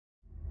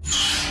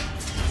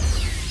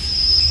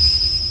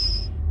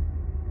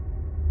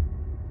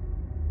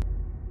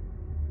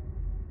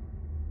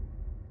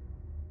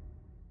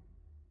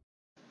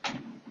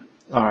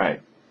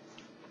Alright,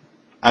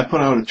 I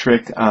put out a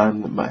trick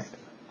on my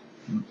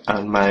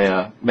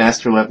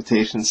Master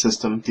Levitation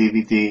System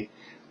DVD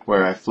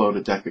where I float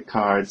a deck of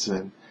cards,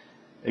 and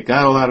it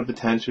got a lot of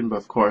attention, but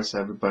of course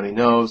everybody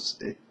knows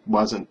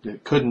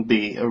it couldn't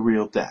be a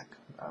real deck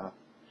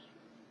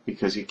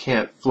because you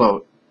can't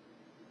float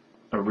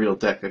a real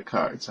deck of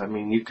cards. I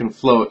mean, you can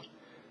float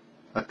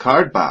a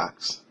card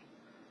box,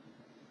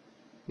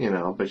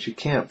 but you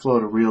can't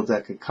float a real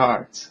deck of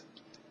cards.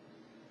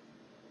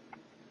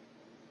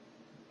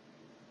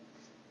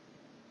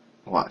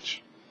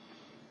 Watch.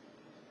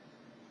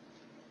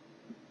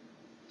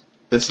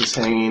 This is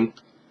hanging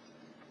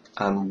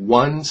on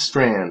one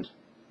strand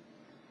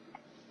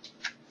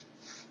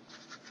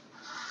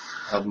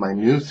of my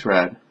new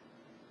thread,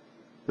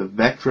 the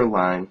Vectra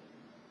line.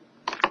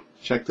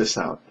 Check this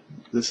out.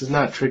 This is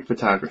not trick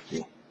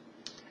photography.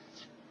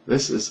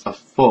 This is a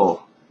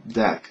full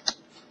deck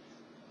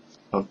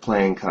of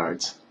playing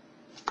cards.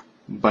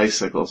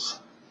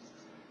 Bicycles.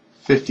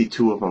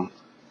 52 of them.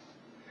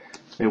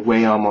 They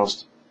weigh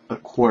almost a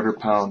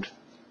quarter-pound.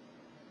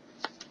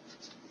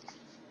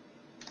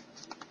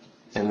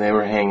 And they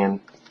were hanging,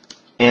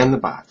 and the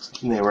box,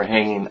 and they were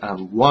hanging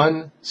on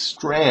one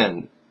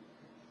strand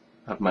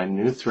of my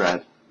new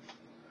thread,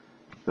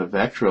 the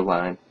Vectra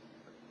line,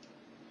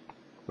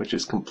 which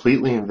is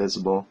completely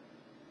invisible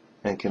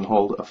and can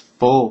hold a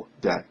full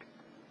deck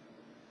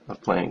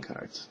of playing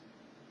cards.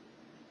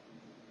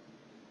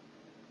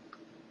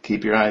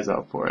 Keep your eyes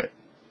out for it.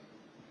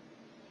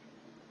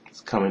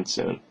 It's coming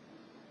soon.